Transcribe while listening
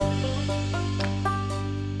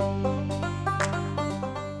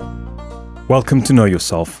Welcome to Know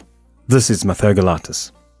Yourself. This is Mathieu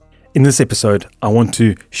Galatas. In this episode, I want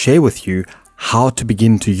to share with you how to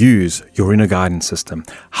begin to use your inner guidance system,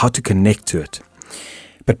 how to connect to it.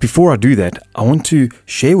 But before I do that, I want to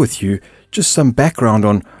share with you just some background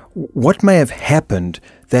on what may have happened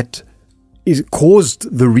that is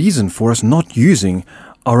caused the reason for us not using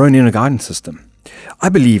our own inner guidance system. I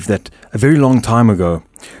believe that a very long time ago,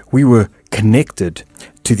 we were connected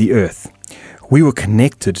to the earth. We were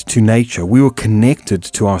connected to nature. We were connected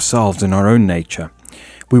to ourselves and our own nature.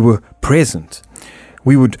 We were present.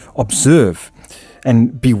 We would observe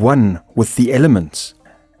and be one with the elements.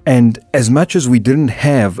 And as much as we didn't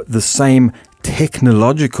have the same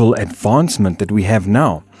technological advancement that we have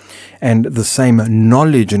now, and the same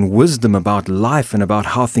knowledge and wisdom about life and about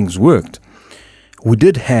how things worked, we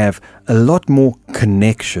did have a lot more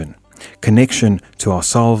connection to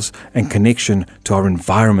ourselves and connection to our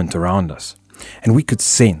environment around us. And we could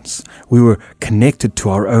sense, we were connected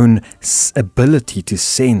to our own ability to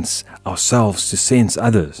sense ourselves, to sense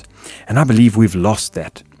others. And I believe we've lost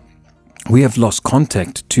that. We have lost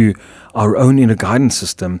contact to our own inner guidance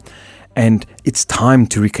system, and it's time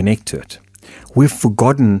to reconnect to it. We've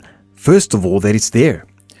forgotten, first of all, that it's there,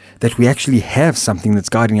 that we actually have something that's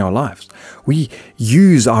guiding our lives. We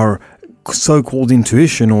use our so-called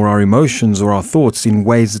intuition or our emotions or our thoughts in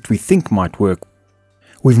ways that we think might work.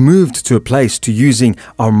 We've moved to a place to using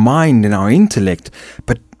our mind and our intellect,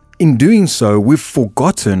 but in doing so, we've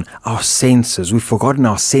forgotten our senses. We've forgotten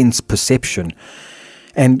our sense perception.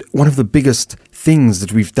 And one of the biggest things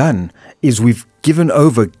that we've done is we've given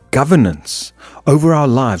over governance over our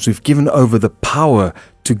lives. We've given over the power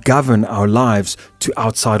to govern our lives to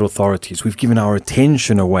outside authorities. We've given our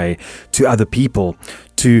attention away to other people,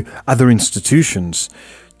 to other institutions,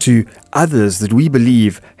 to others that we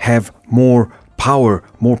believe have more power,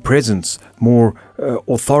 more presence, more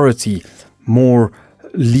authority, more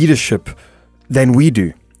leadership than we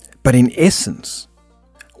do. But in essence,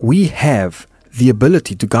 we have the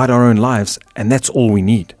ability to guide our own lives, and that's all we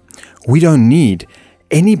need. We don't need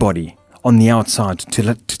anybody on the outside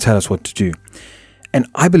to tell us what to do. And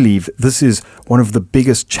I believe this is one of the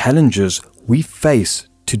biggest challenges we face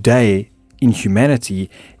today in humanity,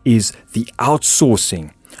 is the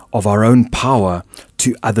outsourcing of our own power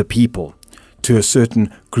to other people, to a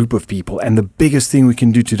certain group of people. And the biggest thing we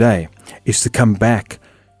can do today is to come back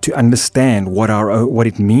to understand what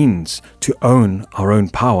it means to own our own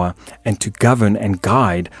power and to govern and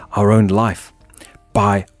guide our own life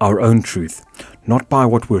by our own truth, not by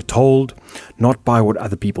what we're told, not by what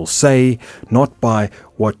other people say, not by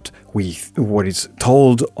what is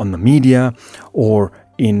told on the media or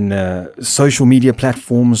in social media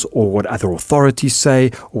platforms, or what other authorities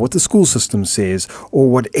say, or what the school system says,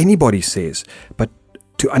 or what anybody says, but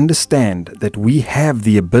to understand that we have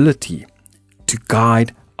the ability to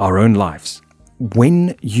guide our own lives.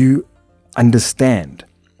 When you understand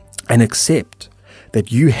and accept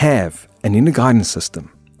that you have an inner guidance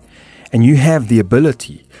system, and you have the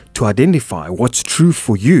ability to identify what's true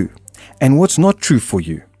for you and what's not true for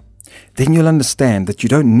you, then you'll understand that you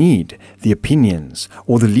don't need the opinions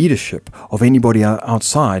or the leadership of anybody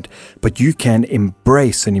outside, but you can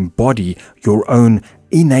embrace and embody your own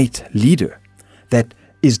innate leader that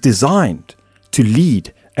is designed to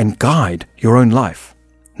lead and guide your own life.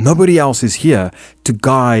 Nobody else is here to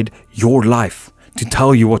guide your life, to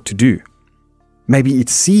tell you what to do. Maybe it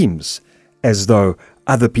seems as though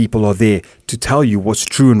other people are there to tell you what's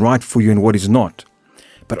true and right for you and what is not.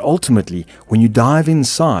 But ultimately, when you dive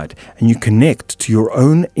inside and you connect to your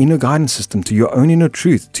own inner guidance system, to your own inner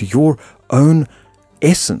truth, to your own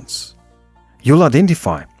essence, you'll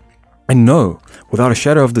identify and know without a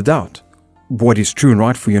shadow of the doubt what is true and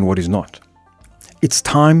right for you and what is not. It's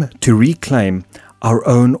time to reclaim our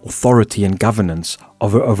own authority and governance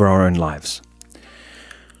over our own lives.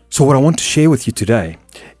 So what I want to share with you today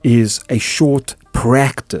is a short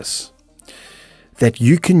practice that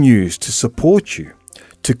you can use to support you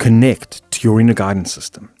to connect to your inner guidance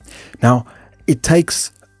system. Now, it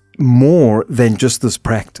takes more than just this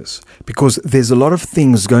practice, because there's a lot of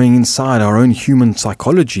things going inside our own human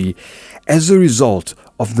psychology as a result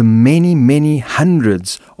of the many, many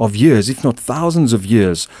hundreds of years, if not thousands of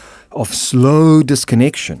years, of slow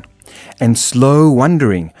disconnection and slow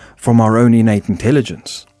wandering from our own innate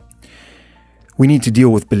intelligence. We need to deal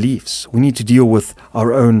with beliefs. We need to deal with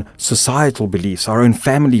our own societal beliefs, our own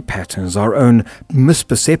family patterns, our own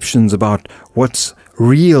misperceptions about what's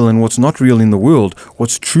real and what's not real in the world,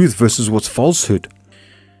 what's truth versus what's falsehood.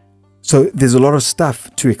 So there's a lot of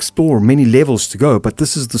stuff to explore, many levels to go, but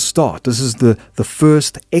this is the start. This is the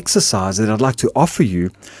first exercise that I'd like to offer you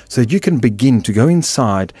so that you can begin to go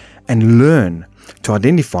inside and learn to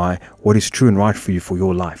identify what is true and right for you for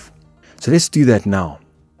your life. So let's do that now.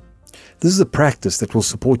 This is a practice that will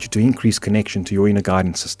support you to increase connection to your inner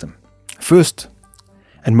guidance system. First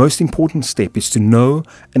and most important step is to know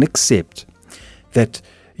and accept that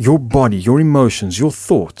your body, your emotions, your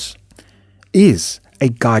thoughts is a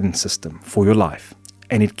guidance system for your life,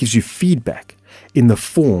 and it gives you feedback in the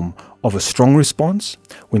form of a strong response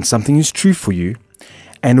when something is true for you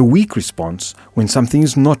and a weak response when something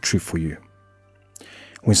is not true for you.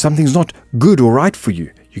 When something's not good or right for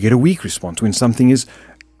you, you get a weak response. When something is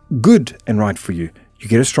good and right for you, you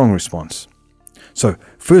get a strong response. So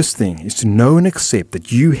first thing is to know and accept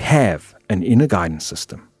that you have an inner guidance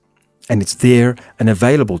system, and it's there and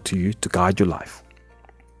available to you to guide your life.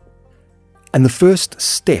 And the first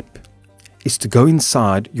step is to go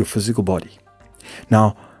inside your physical body.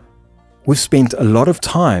 Now, we've spent a lot of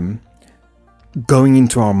time going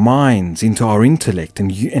into our minds, into our intellect,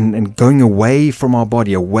 and going away from our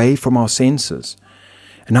body, away from our senses.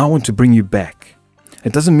 And now I want to bring you back.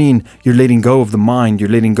 It doesn't mean you're letting go of the mind, you're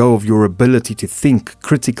letting go of your ability to think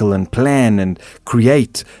critical and plan and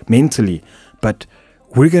create mentally. But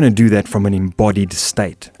we're going to do that from an embodied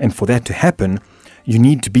state. And for that to happen, you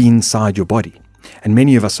need to be inside your body. And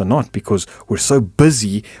many of us are not, because we're so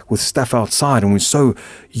busy with stuff outside and we're so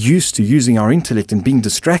used to using our intellect and being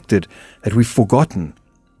distracted that we've forgotten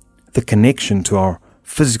the connection to our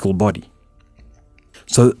physical body.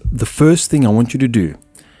 So the first thing I want you to do,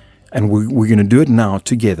 and we're going to do it now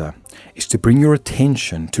together, is to bring your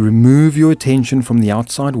attention, to remove your attention from the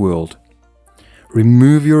outside world,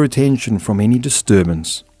 remove your attention from any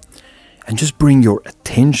disturbance, and just bring your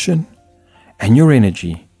attention and your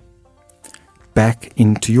energy back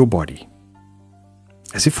into your body.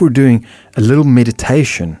 As if we're doing a little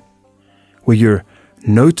meditation where you're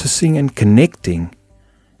noticing and connecting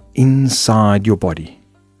inside your body.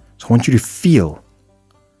 So I want you to feel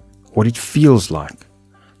what it feels like,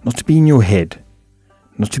 not to be in your head,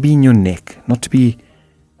 not to be in your neck, not to be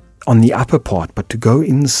on the upper part, but to go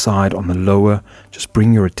inside on the lower. Just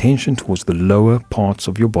bring your attention towards the lower parts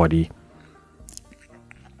of your body,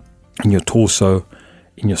 in your torso,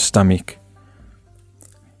 in your stomach,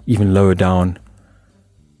 even lower down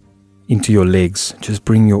into your legs. Just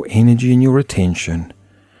bring your energy and your attention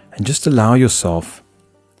and just allow yourself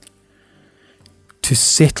to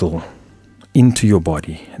settle into your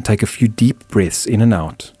body and take a few deep breaths in and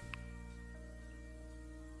out.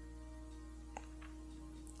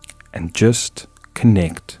 And just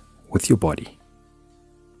connect with your body.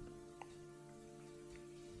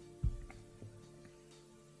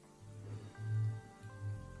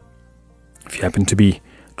 If you happen to be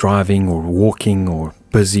driving or walking or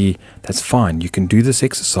busy, that's fine. You can do this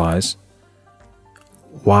exercise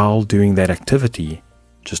while doing that activity.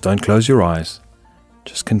 Just don't close your eyes.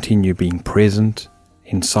 Just continue being present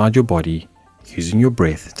inside your body, using your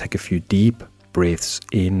breath. Take a few deep breaths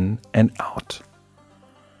in and out.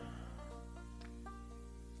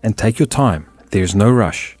 And take your time. There's no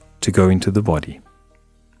rush to go into the body.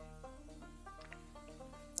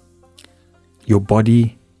 Your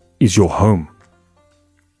body is your home.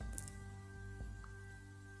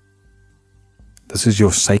 This is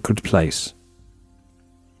your sacred place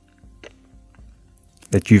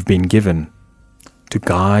that you've been given to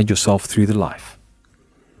guide yourself through the life.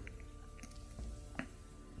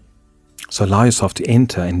 So allow yourself to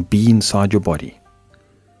enter and be inside your body.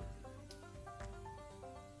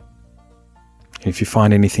 And if you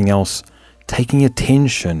find anything else taking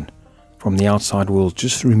attention from the outside world,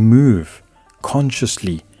 just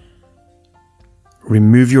consciously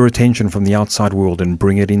remove your attention from the outside world and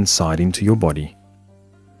bring it inside into your body.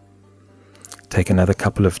 Take another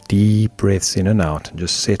couple of deep breaths in and out and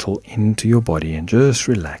just settle into your body and just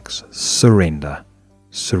relax. Surrender.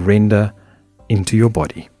 Surrender into your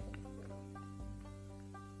body.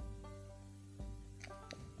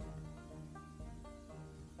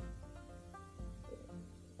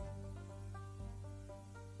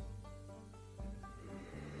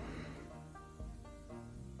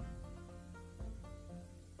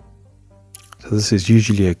 So this is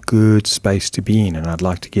usually a good space to be in, and I'd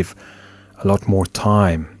like to give a lot more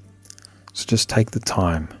time. So just take the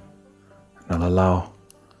time, and I'll allow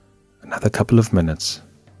another couple of minutes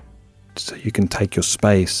so you can take your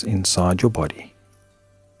space inside your body.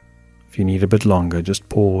 If you need a bit longer, just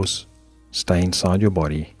pause, stay inside your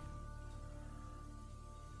body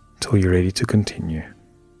until you're ready to continue.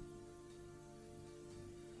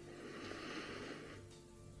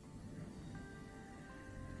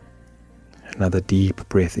 another deep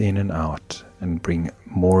breath in and out, and bring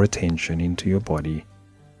more attention into your body.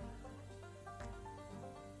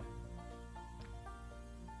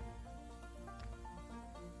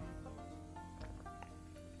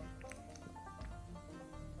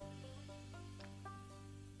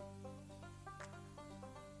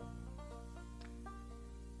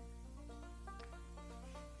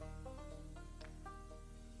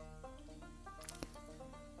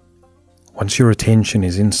 Once your attention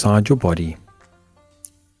is inside your body,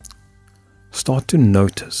 start to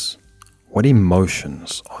notice what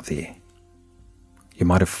emotions are there. You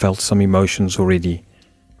might have felt some emotions already,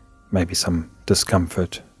 maybe some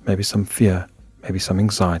discomfort, maybe some fear, maybe some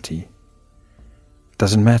anxiety.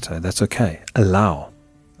 Doesn't matter, that's okay. Allow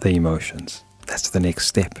the emotions. That's the next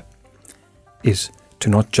step, is to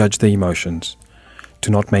not judge the emotions, to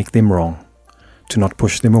not make them wrong, to not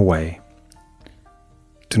push them away,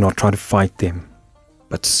 to not try to fight them,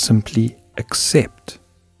 but simply accept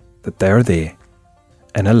that they are there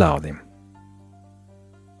and allow them.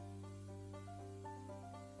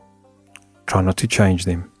 Try not to change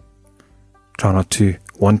them. Try not to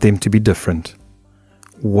want them to be different.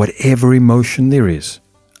 Whatever emotion there is,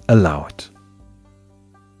 allow it.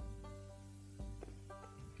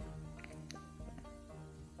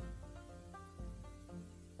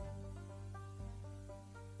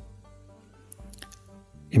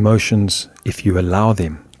 Emotions, if you allow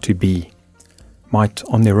them to be, might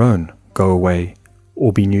on their own go away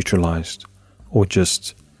or be neutralized or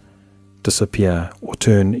just disappear or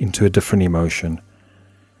turn into a different emotion.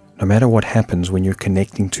 No matter what happens when you're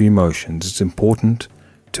connecting to emotions, it's important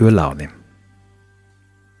to allow them.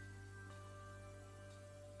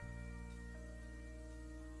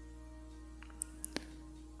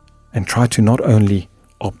 And try to not only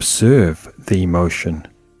observe the emotion,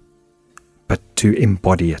 but to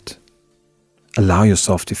embody it. Allow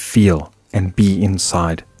yourself to feel and be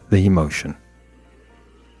inside the emotion.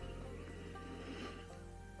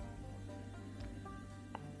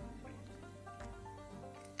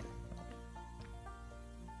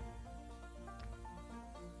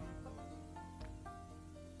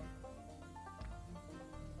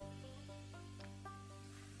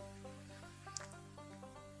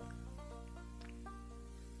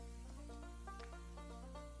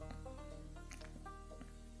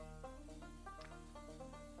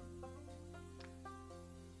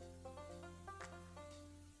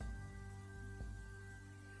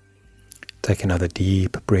 Take another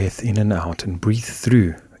deep breath in and out and breathe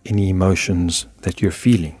through any emotions that you're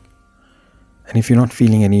feeling. And if you're not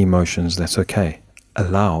feeling any emotions, that's okay.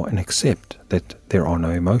 Allow and accept that there are no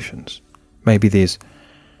emotions. Maybe it's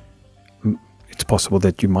possible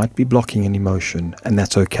that you might be blocking an emotion, and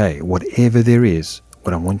that's okay. Whatever there is,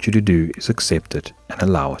 what I want you to do is accept it and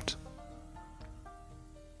allow it.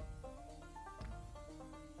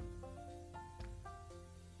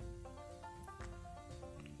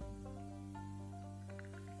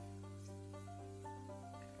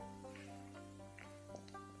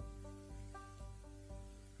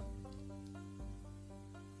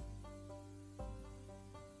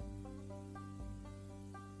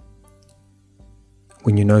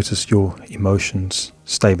 When you notice your emotions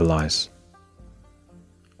stabilize,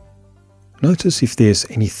 notice if there's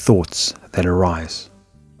any thoughts that arise.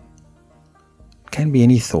 It can be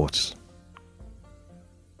any thoughts.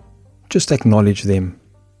 Just acknowledge them,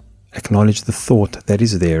 acknowledge the thought that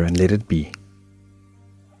is there and let it be.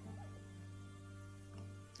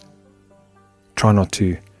 Try not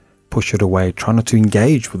to push it away, try not to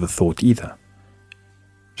engage with the thought either.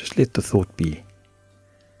 Just let the thought be.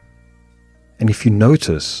 And if you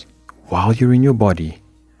notice, while you're in your body,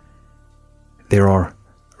 there are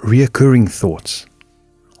reoccurring thoughts,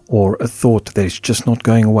 or a thought that is just not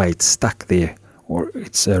going away, it's stuck there, or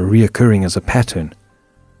it's reoccurring as a pattern,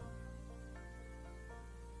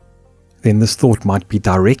 then this thought might be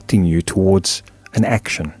directing you towards an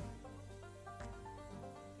action.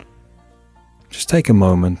 Just take a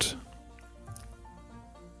moment,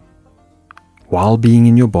 while being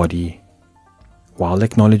in your body, while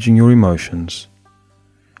acknowledging your emotions,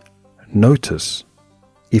 notice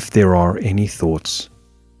if there are any thoughts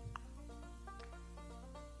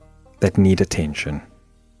that need attention.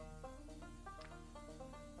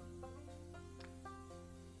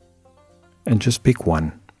 And just pick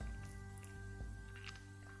one.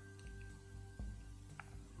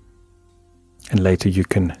 And later you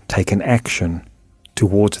can take an action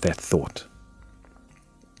towards that thought.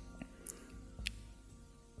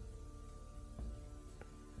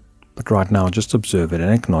 But right now, just observe it and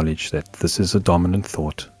acknowledge that this is a dominant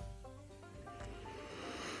thought.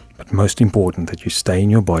 But most important, that you stay in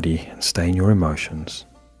your body and stay in your emotions.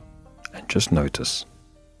 And just notice.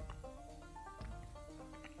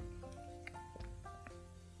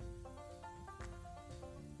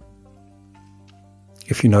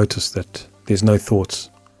 If you notice that there's no thoughts,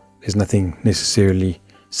 there's nothing necessarily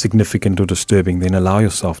significant or disturbing, then allow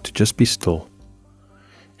yourself to just be still.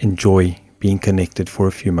 Enjoy being connected for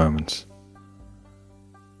a few moments.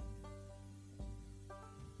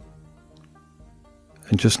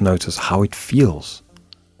 And just notice how it feels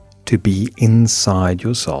to be inside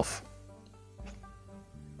yourself.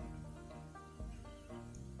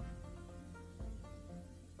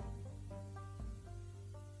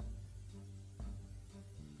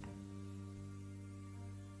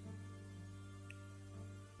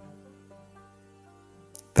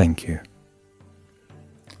 Thank you.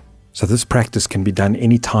 So this practice can be done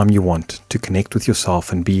anytime you want to connect with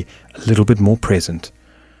yourself and be a little bit more present.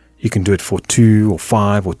 You can do it for 2 or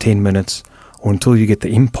 5 or 10 minutes, or until you get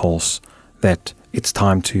the impulse that it's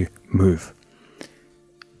time to move.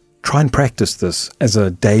 Try and practice this as a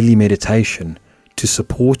daily meditation to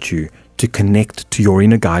support you to connect to your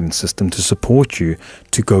inner guidance system, to support you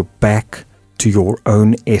to go back to your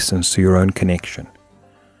own essence, to your own connection.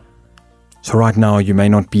 So right now you may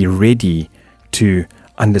not be ready to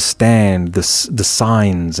understand the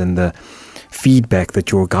signs and the feedback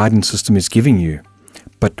that your guidance system is giving you,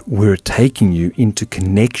 but we're taking you into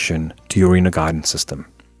connection to your inner guidance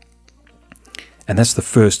system. And that's the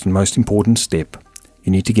first and most important step.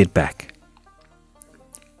 You need to get back.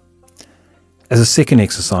 As a second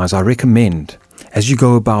exercise, I recommend, as you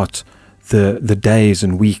go about the days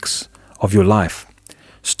and weeks of your life,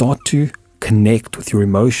 start to connect with your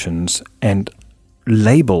emotions and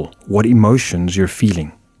label what emotions you're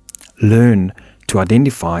feeling. Learn to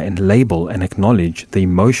identify and label and acknowledge the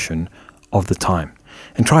emotion of the time.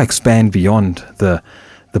 And try expand beyond the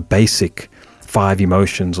basic 5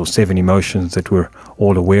 emotions or 7 emotions that we're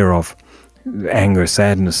all aware of. Anger,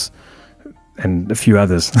 sadness, and a few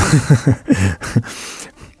others.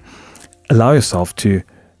 Allow yourself to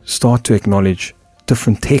start to acknowledge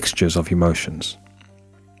different textures of emotions.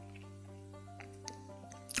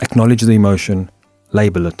 Acknowledge the emotion,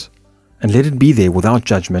 label it, and let it be there without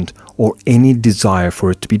judgment or any desire for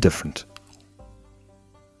it to be different.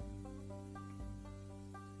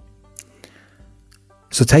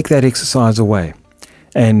 So take that exercise away,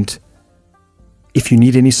 and if you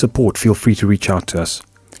need any support, feel free to reach out to us.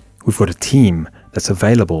 We've got a team that's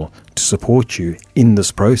available to support you in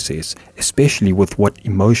this process, especially with what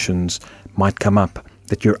emotions might come up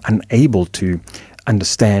that you're unable to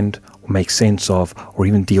understand or make sense of or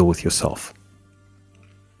even deal with yourself.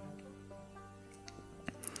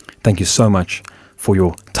 Thank you so much for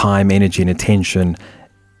your time, energy, and attention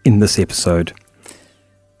in this episode.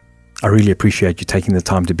 I really appreciate you taking the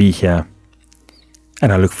time to be here,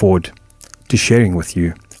 and I look forward to sharing with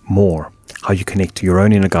you more how you connect to your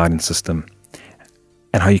own inner guidance system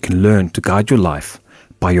and how you can learn to guide your life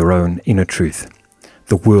by your own inner truth.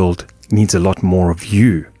 The world needs a lot more of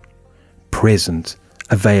you, present,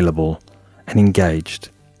 available, and engaged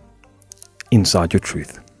inside your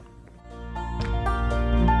truth.